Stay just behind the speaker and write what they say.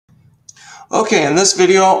Okay, in this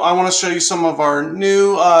video, I want to show you some of our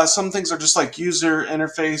new, some things are just like user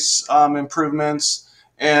interface improvements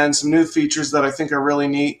and some new features that I think are really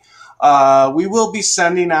neat. We will be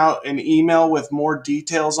sending out an email with more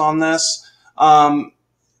details on this.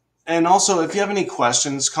 And also, if you have any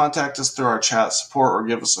questions, contact us through our chat support or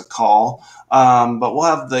give us a call. But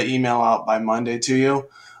we'll have the email out by Monday to you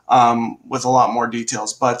with a lot more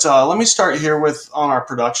details. But let me start here with on our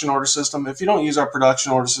production order system. If you don't use our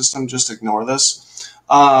production order system, just ignore this.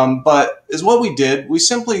 But is what we did. We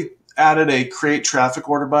simply added a create traffic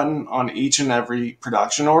order button on each and every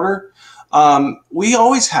production order. We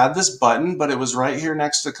always had this button, but it was right here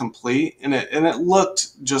next to complete, and it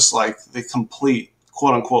looked just like the complete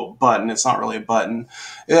quote unquote button. It's not really a button.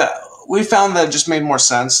 Yeah, we found that it just made more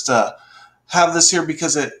sense to have this here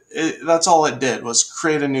because that's all it did was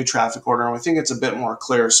create a new traffic order, and we think it's a bit more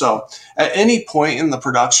clear. So at any point in the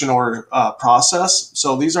production order process,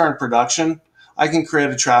 so these are in production, I can create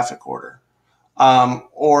a traffic order.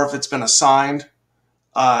 Or if it's been assigned,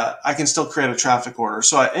 I can still create a traffic order.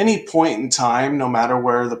 So at any point in time, no matter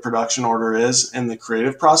where the production order is in the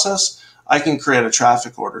creative process, I can create a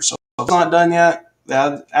traffic order. So if it's not done yet,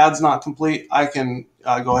 the ad's not complete, I can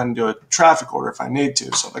go ahead and do a traffic order if I need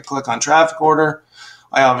to. So if I click on traffic order,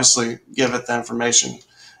 I obviously give it the information.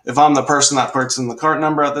 If I'm the person that puts in the cart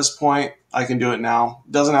number at this point, I can do it now.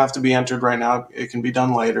 It doesn't have to be entered right now. It can be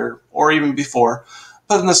done later or even before.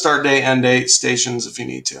 Put in the start date, end date, stations if you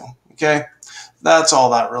need to. Okay, that's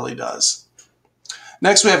all that really does.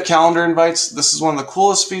 Next, we have calendar invites. This is one of the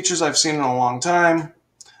coolest features I've seen in a long time.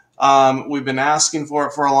 We've been asking for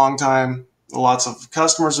it for a long time. Lots of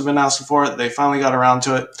customers have been asking for it. They finally got around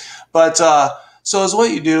to it. But so is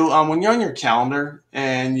what you do when you're on your calendar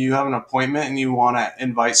and you have an appointment and you want to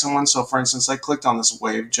invite someone. So for instance, I clicked on this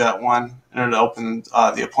WaveJet one and it opened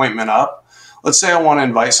the appointment up. Let's say I want to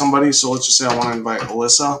invite somebody. So let's just say I want to invite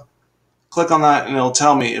Alyssa. Click on that and it'll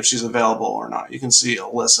tell me if she's available or not. You can see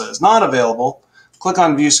Alyssa is not available. Click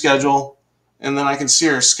on view schedule and then I can see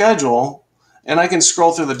her schedule and I can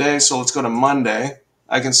scroll through the day. So let's go to Monday.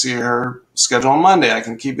 I can see her schedule on Monday. I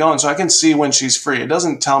can keep going. So I can see when she's free. It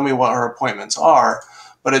doesn't tell me what her appointments are,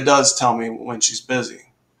 but it does tell me when she's busy.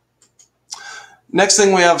 Next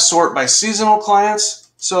thing we have sort by seasonal clients.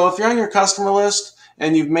 So if you're on your customer list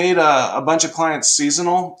and you've made a bunch of clients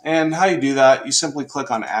seasonal, and how you do that, you simply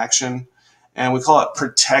click on action and we call it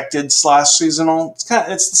protected/seasonal.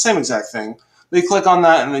 It's the same exact thing. But you click on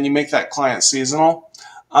that and then you make that client seasonal.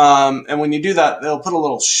 And when you do that, they'll put a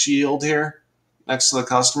little shield here next to the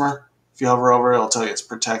customer. If you hover over it, it'll tell you it's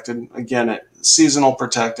protected. Again, seasonal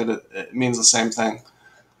protected, it means the same thing.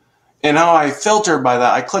 And how I filter by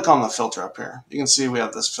that, I click on the filter up here. You can see we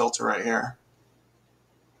have this filter right here.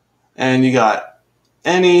 And you got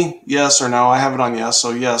any, yes or no. I have it on yes, so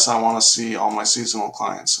yes, I want to see all my seasonal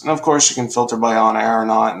clients. And of course, you can filter by on air or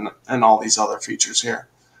not, and all these other features here.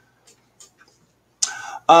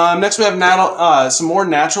 Next, we have some more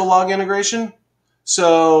natural log integration.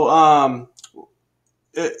 So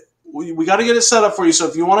we got to get it set up for you. So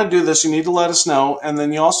if you want to do this, you need to let us know, and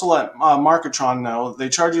then you also let Marketron know. They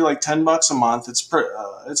charge you like $10 a month.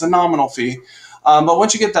 It's a nominal fee, but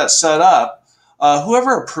once you get that set up,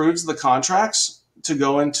 whoever approves the contracts to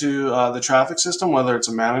go into the traffic system, whether it's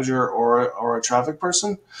a manager or a traffic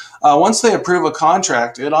person, once they approve a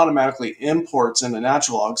contract, it automatically imports into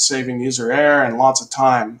Naturalog, saving user error and lots of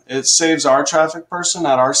time. It saves our traffic person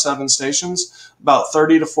at our 7 stations about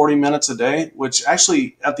 30 to 40 minutes a day, which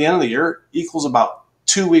actually at the end of the year equals about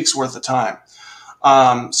 2 weeks worth of time.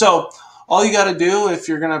 So all you got to do if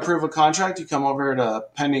you're going to approve a contract, you come over to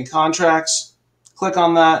pending contracts, click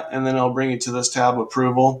on that, and then it'll bring you to this tab,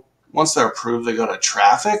 approval. Once they're approved, they go to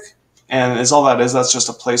traffic, and is all that is. That's just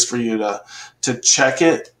a place for you to check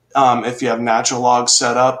it. If you have Naturalog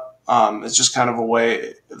set up, it's just kind of a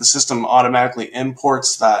way the system automatically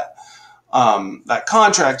imports that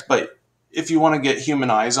contract. But if you want to get human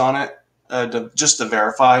eyes on it, just to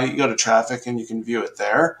verify, you go to traffic and you can view it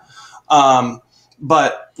there.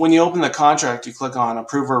 But when you open the contract, you click on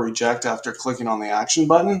approve or reject after clicking on the action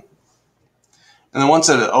button. And then once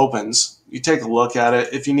it opens, you take a look at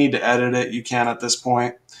it. If you need to edit it, you can at this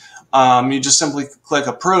point. You just simply click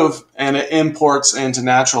approve and it imports into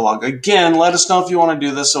Naturalog. Again, let us know if you want to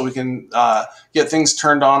do this so we can get things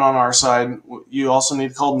turned on our side. You also need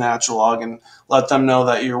to call Naturalog and let them know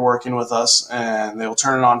that you're working with us, and they will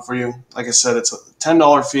turn it on for you. Like I said, it's a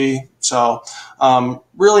 $10 fee. So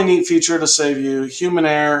really neat feature to save you human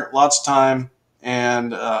error, lots of time,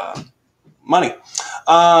 and money.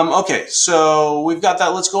 Okay, so we've got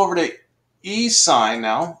that. Let's go over to eSign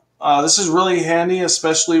now. This is really handy,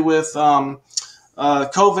 especially with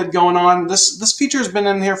COVID going on. This feature has been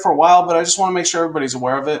in here for a while, but I just want to make sure everybody's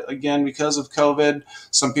aware of it. Again, because of COVID,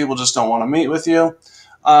 some people just don't want to meet with you.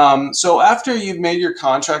 So after you've made your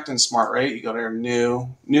contract in SmartRate, you go to your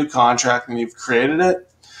new contract and you've created it.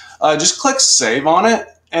 Just click Save on it,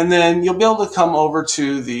 and then you'll be able to come over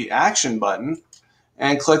to the Action button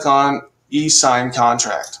and click on e-sign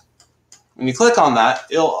contract. When you click on that,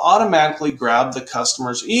 it'll automatically grab the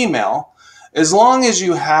customer's email, as long as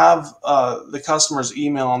you have the customer's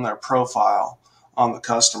email on their profile on the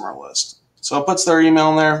customer list. So it puts their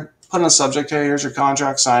email in there, put in a subject, hey, here's your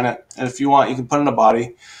contract, sign it. And if you want, you can put in a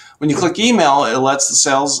body. When you click email, it lets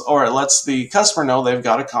the customer know they've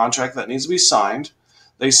got a contract that needs to be signed.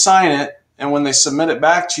 They sign it, and when they submit it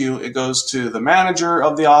back to you, it goes to the manager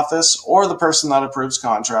of the office or the person that approves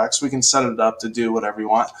contracts. We can set it up to do whatever you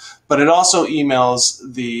want, but it also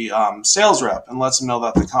emails the sales rep and lets them know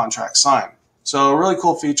that the contract's signed. So a really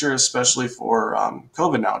cool feature, especially for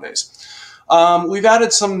COVID nowadays. We've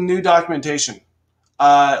added some new documentation.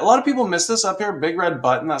 A lot of people miss this up here, big red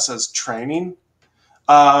button that says training.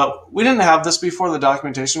 We didn't have this before the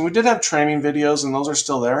documentation. We did have training videos, and those are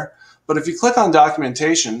still there. But if you click on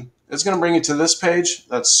documentation, it's going to bring you to this page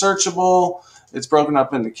that's searchable. It's broken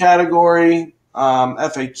up into category,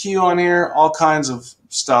 FAQ on here, all kinds of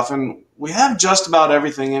stuff. And we have just about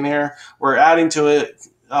everything in here. We're adding to it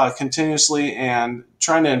continuously and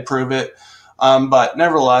trying to improve it. But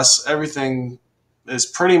nevertheless, everything is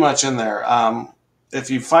pretty much in there. If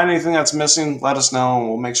you find anything that's missing, let us know, and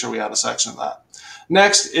we'll make sure we add a section of that.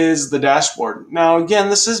 Next is the dashboard. Now, again,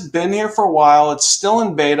 this has been here for a while. It's still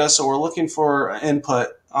in beta, so we're looking for input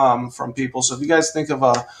from people. So if you guys think of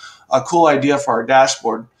a cool idea for our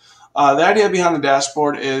dashboard, the idea behind the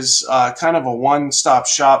dashboard is kind of a one-stop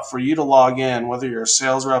shop for you to log in, whether you're a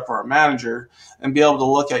sales rep or a manager, and be able to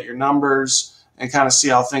look at your numbers and kind of see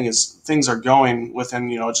how things are going within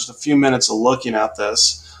just a few minutes of looking at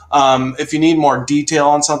this. If you need more detail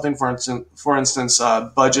on something, for instance,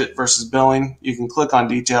 budget versus billing, you can click on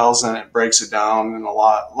details and it breaks it down in a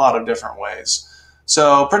lot of different ways.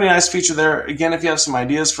 So pretty nice feature there. Again, if you have some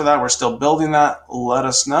ideas for that, we're still building that, let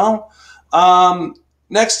us know.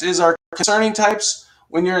 Next is our concerning types.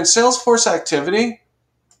 When you're in Salesforce Activity,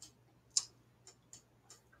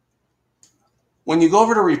 when you go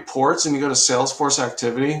over to reports and you go to Salesforce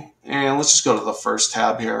Activity, and let's just go to the first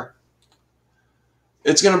tab here.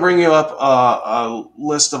 It's going to bring you up a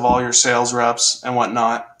list of all your sales reps and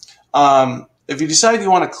whatnot. If you decide you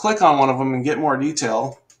want to click on one of them and get more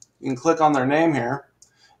detail, you can click on their name here,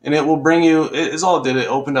 and it will bring you, it is all it did, it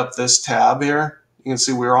opened up this tab here. You can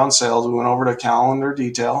see we were on sales. We went over to calendar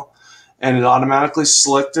detail, and it automatically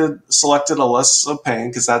selected a list of paying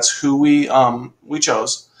because that's who we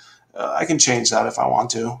chose. I can change that if I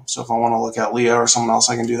want to. So if I want to look at Leah or someone else,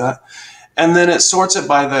 I can do that. And then it sorts it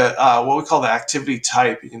by the what we call the activity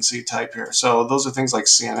type. You can see type here. So those are things like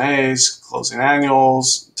CNAs, closing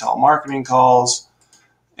annuals, telemarketing calls,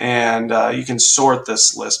 and you can sort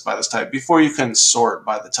this list by this type before you can sort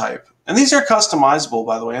by the type. And these are customizable,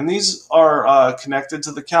 by the way, and these are connected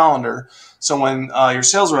to the calendar. So when your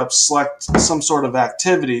sales reps select some sort of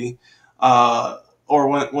activity, or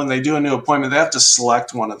when they do a new appointment, they have to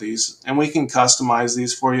select one of these, and we can customize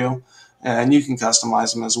these for you. And you can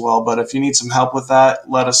customize them as well. But if you need some help with that,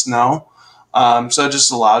 let us know. So it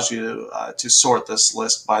just allows you to sort this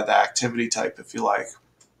list by the activity type if you like.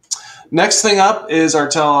 Next thing up is our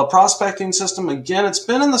teleprospecting system. Again, it's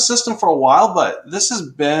been in the system for a while, but this has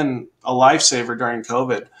been a lifesaver during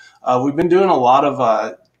COVID. We've been doing a lot of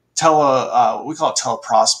we call it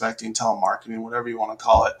teleprospecting, telemarketing, whatever you want to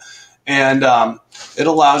call it. And it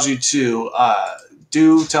allows you to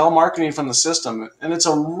do telemarketing from the system, and it's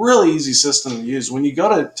a really easy system to use. When you go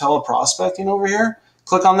to teleprospecting over here,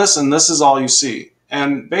 click on this, and this is all you see.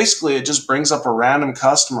 And basically, it just brings up a random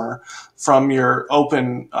customer from your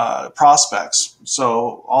open prospects.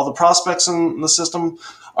 So all the prospects in the system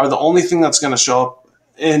are the only thing that's going to show up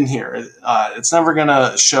in here. It's never going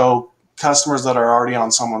to show customers that are already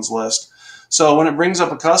on someone's list. So when it brings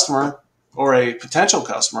up a customer or a potential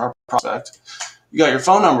customer, a prospect, you got your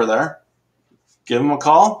phone number there. Give them a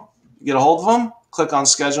call, get a hold of them, click on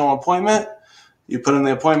schedule an appointment. You put in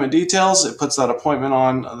the appointment details. It puts that appointment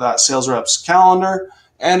on that sales rep's calendar,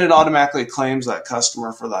 and it automatically claims that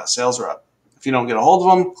customer for that sales rep. If you don't get a hold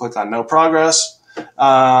of them, click on no progress.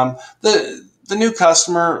 The new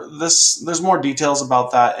customer, there's more details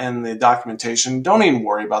about that in the documentation. Don't even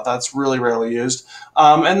worry about that. It's really rarely used.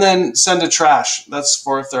 And then send to trash. That's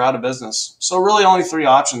for if they're out of business. So really only three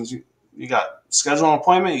options. You got schedule an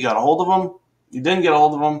appointment, you got a hold of them, you didn't get a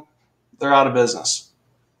hold of them, they're out of business.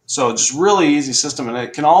 So just really easy system, and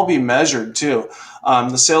it can all be measured too.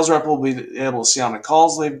 The sales rep will be able to see how many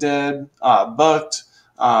calls they've booked,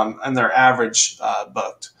 and their average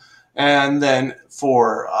booked. And then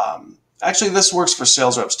for actually, this works for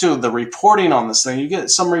sales reps too. The reporting on this thing, you get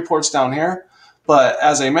some reports down here, but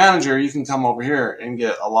as a manager, you can come over here and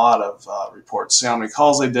get a lot of reports. See how many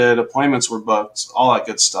calls they did, appointments were booked, all that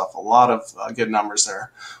good stuff. A lot of good numbers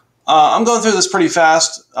there. I'm going through this pretty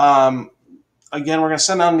fast. Again, we're going to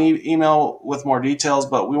send out an email with more details,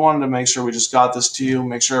 but we wanted to make sure we just got this to you,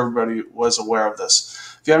 make sure everybody was aware of this.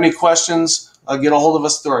 If you have any questions, get a hold of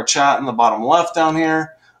us through our chat in the bottom left down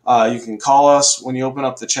here. You can call us when you open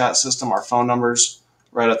up the chat system. Our phone number's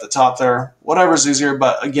right at the top there. Whatever's easier,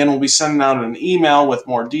 but again, we'll be sending out an email with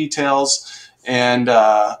more details, and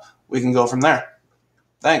we can go from there.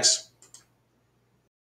 Thanks.